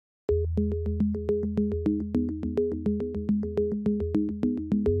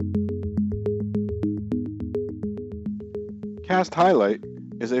Cast Highlight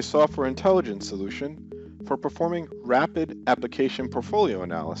is a software intelligence solution for performing rapid application portfolio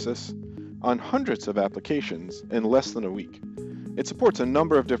analysis on hundreds of applications in less than a week. It supports a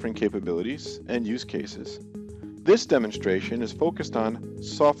number of different capabilities and use cases. This demonstration is focused on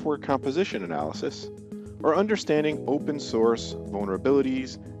software composition analysis, or understanding open source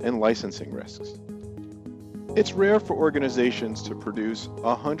vulnerabilities and licensing risks. It's rare for organizations to produce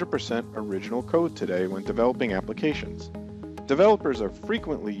 100% original code today when developing applications. Developers are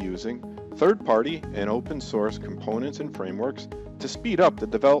frequently using third-party and open source components and frameworks to speed up the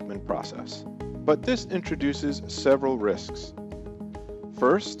development process. But this introduces several risks.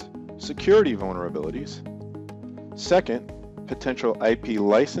 First, security vulnerabilities. Second, potential IP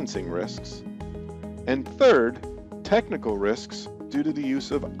licensing risks. And third, technical risks due to the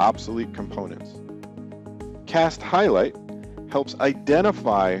use of obsolete components. Cast Highlight helps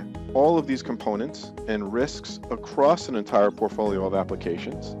identify all of these components and risks across an entire portfolio of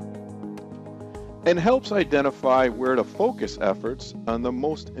applications, and helps identify where to focus efforts on the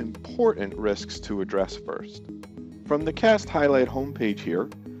most important risks to address first. From the Cast Highlight homepage here,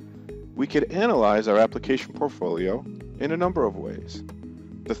 we could analyze our application portfolio in a number of ways.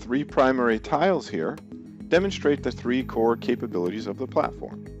 The three primary tiles here demonstrate the three core capabilities of the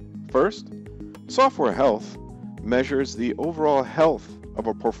platform. First, software health measures the overall health of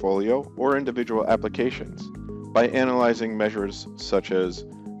a portfolio or individual applications by analyzing measures such as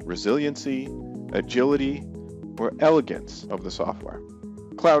resiliency, agility, or elegance of the software.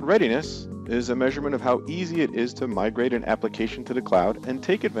 Cloud readiness is a measurement of how easy it is to migrate an application to the cloud and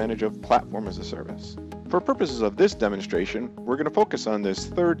take advantage of platform as a service. For purposes of this demonstration, we're going to focus on this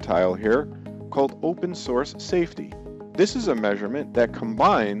third tile here called open source safety. This is a measurement that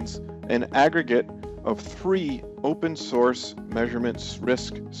combines an aggregate of three open source measurements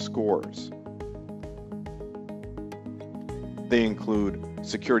risk scores. They include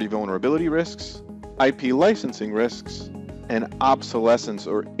security vulnerability risks, IP licensing risks, and obsolescence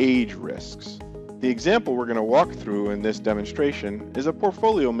or age risks. The example we're going to walk through in this demonstration is a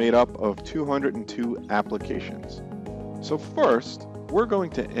portfolio made up of 202 applications. So first, we're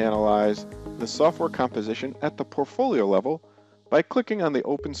going to analyze the software composition at the portfolio level by clicking on the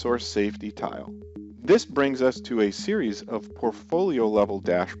open source safety tile. This brings us to a series of portfolio level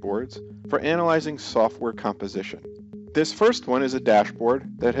dashboards for analyzing software composition. This first one is a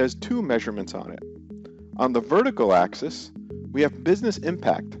dashboard that has two measurements on it. On the vertical axis, we have business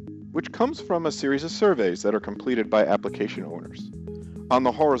impact, which comes from a series of surveys that are completed by application owners. On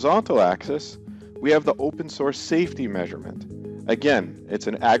the horizontal axis, we have the open source safety measurement. Again, it's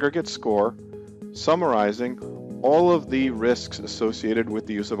an aggregate score summarizing all of the risks associated with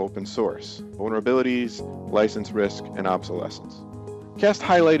the use of open source, vulnerabilities, license risk, and obsolescence. Cast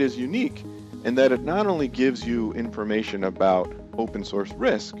Highlight is unique in that it not only gives you information about open source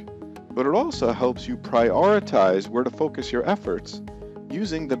risk, but it also helps you prioritize where to focus your efforts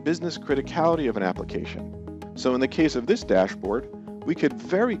using the business criticality of an application. So in the case of this dashboard, we could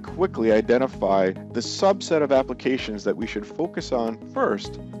very quickly identify the subset of applications that we should focus on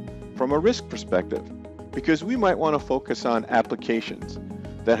first from a risk perspective, because we might want to focus on applications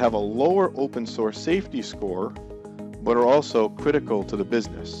that have a lower open source safety score, but are also critical to the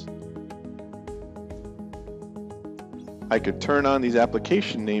business. I could turn on these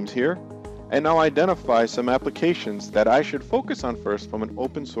application names here and now identify some applications that I should focus on first from an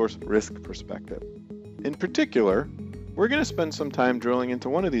open source risk perspective. In particular, we're going to spend some time drilling into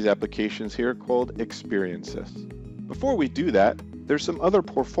one of these applications here called Experiences. Before we do that, there's some other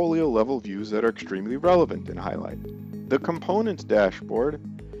portfolio level views that are extremely relevant in Highlight. The Components dashboard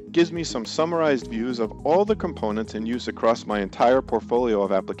gives me some summarized views of all the components in use across my entire portfolio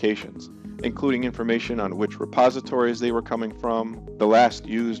of applications, including information on which repositories they were coming from, the last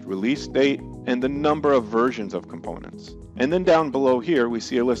used release date, and the number of versions of components. And then down below here, we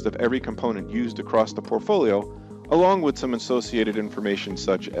see a list of every component used across the portfolio, along with some associated information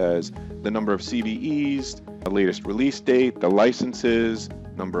such as the number of CVEs, the latest release date, the licenses,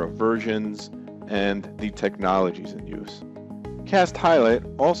 number of versions, and the technologies in use. Cast Highlight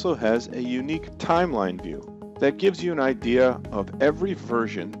also has a unique timeline view that gives you an idea of every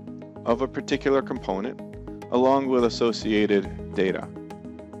version of a particular component, along with associated data.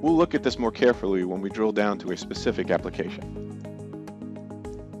 We'll look at this more carefully when we drill down to a specific application.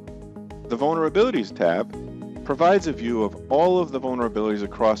 The Vulnerabilities tab provides a view of all of the vulnerabilities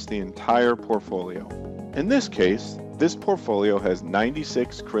across the entire portfolio. In this case, this portfolio has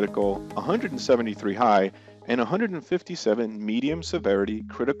 96 critical, 173 high, and 157 medium severity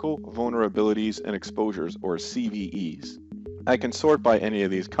critical vulnerabilities and exposures, or CVEs. I can sort by any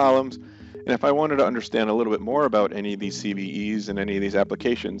of these columns And if I wanted to understand a little bit more about any of these CVEs and any of these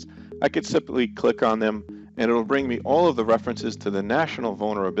applications, I could simply click on them and it'll bring me all of the references to the National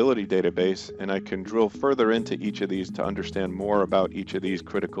Vulnerability Database, and I can drill further into each of these to understand more about each of these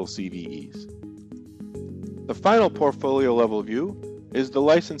critical CVEs. The final portfolio level view is the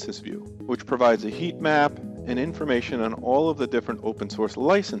licenses view, which provides a heat map and information on all of the different open source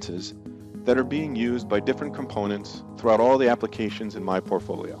licenses that are being used by different components throughout all the applications in my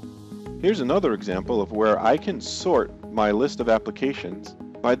portfolio. Here's another example of where I can sort my list of applications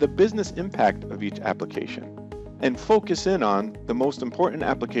by the business impact of each application and focus in on the most important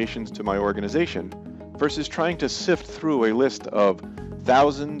applications to my organization versus trying to sift through a list of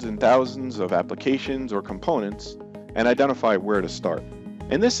thousands and thousands of applications or components and identify where to start.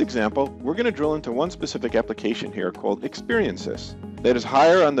 In this example, we're going to drill into one specific application here called Experiences that is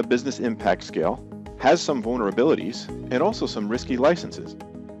higher on the business impact scale, has some vulnerabilities, and also some risky licenses.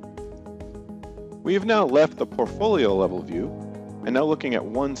 We have now left the portfolio level view and now looking at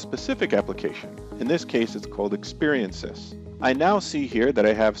one specific application. In this case, it's called Experiences. I now see here that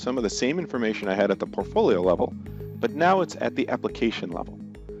I have some of the same information I had at the portfolio level, but now it's at the application level.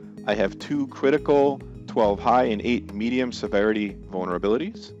 I have 2 critical, 12 high and 8 medium severity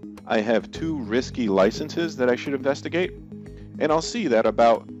vulnerabilities. I have 2 risky licenses that I should investigate, and I'll see that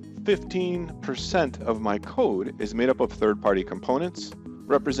about 15% of my code is made up of third-party components,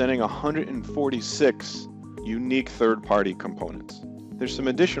 representing 146 unique third-party components. There's some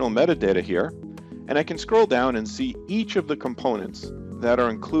additional metadata here, and I can scroll down and see each of the components that are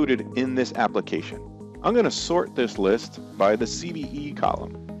included in this application. I'm going to sort this list by the CVE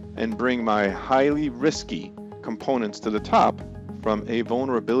column and bring my highly risky components to the top from a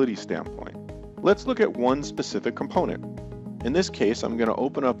vulnerability standpoint. Let's look at one specific component. In this case, I'm going to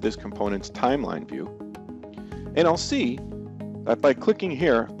open up this component's timeline view, and I'll see that by clicking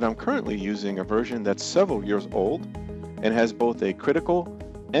here that I'm currently using a version that's several years old and has both a critical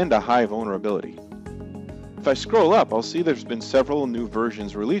and a high vulnerability. If I scroll up, I'll see there's been several new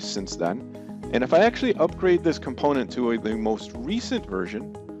versions released since then, and if I actually upgrade this component to the most recent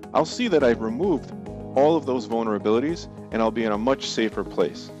version, I'll see that I've removed all of those vulnerabilities and I'll be in a much safer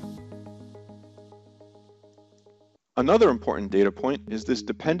place. Another important data point is this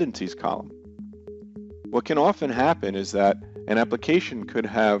dependencies column. What can often happen is that an application could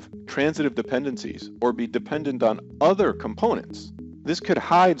have transitive dependencies or be dependent on other components. This could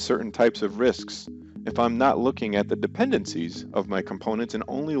hide certain types of risks if I'm not looking at the dependencies of my components and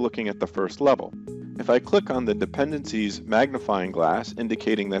only looking at the first level. If I click on the dependencies magnifying glass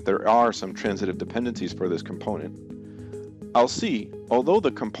indicating that there are some transitive dependencies for this component, I'll see, although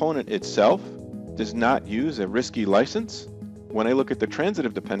the component itself does not use a risky license, when I look at the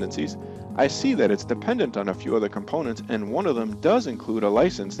transitive dependencies, I see that it's dependent on a few other components, and one of them does include a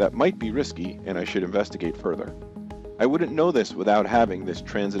license that might be risky and I should investigate further. I wouldn't know this without having this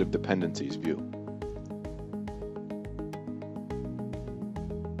transitive dependencies view.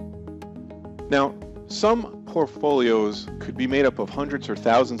 Now, some portfolios could be made up of hundreds or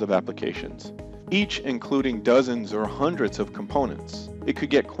thousands of applications, each including dozens or hundreds of components. It could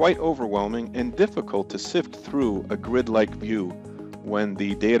get quite overwhelming and difficult to sift through a grid-like view when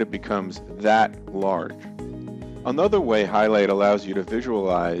the data becomes that large. Another way Highlight allows you to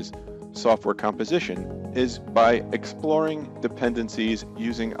visualize software composition is by exploring dependencies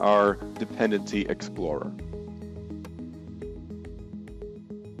using our Dependency Explorer.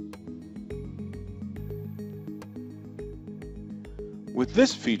 With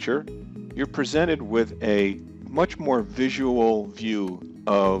this feature, you're presented with a much more visual view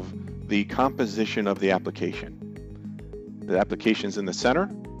of the composition of the application. The application's in the center.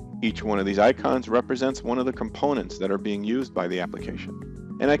 Each one of these icons represents one of the components that are being used by the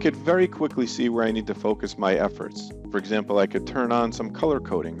application. And I could very quickly see where I need to focus my efforts. For example, I could turn on some color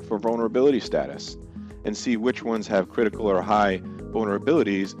coding for vulnerability status and see which ones have critical or high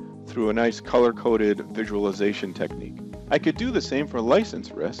vulnerabilities through a nice color-coded visualization technique. I could do the same for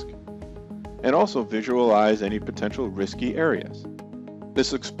license risk and also visualize any potential risky areas.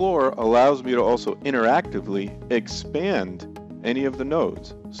 This Explorer allows me to also interactively expand any of the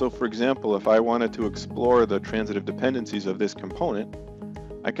nodes. So for example, if I wanted to explore the transitive dependencies of this component,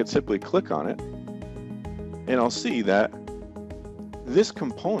 I could simply click on it and I'll see that this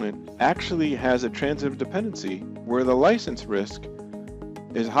component actually has a transitive dependency where the license risk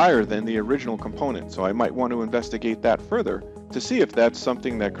is higher than the original component. So I might want to investigate that further to see if that's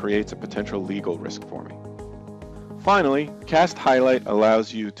something that creates a potential legal risk for me. Finally, Cast Highlight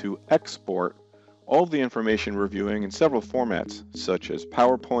allows you to export all of the information we're viewing in several formats, such as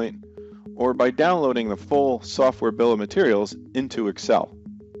PowerPoint, or by downloading the full software bill of materials into Excel.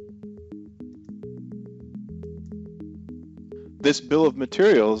 This bill of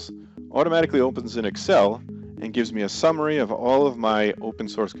materials automatically opens in Excel and gives me a summary of all of my open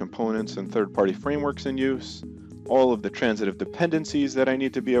source components and third-party frameworks in use, all of the transitive dependencies that I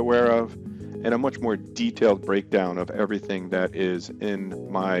need to be aware of, and a much more detailed breakdown of everything that is in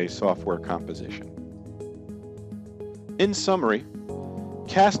my software composition. In summary,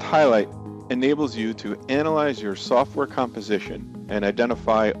 Cast Highlight enables you to analyze your software composition and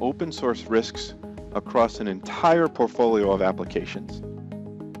identify open source risks across an entire portfolio of applications.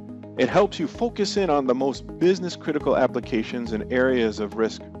 It helps you focus in on the most business critical applications and areas of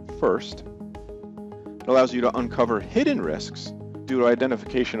risk first. It allows you to uncover hidden risks due to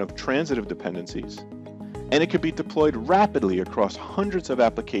identification of transitive dependencies, and it can be deployed rapidly across hundreds of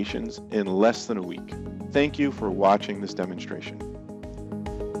applications in less than a week. Thank you for watching this demonstration.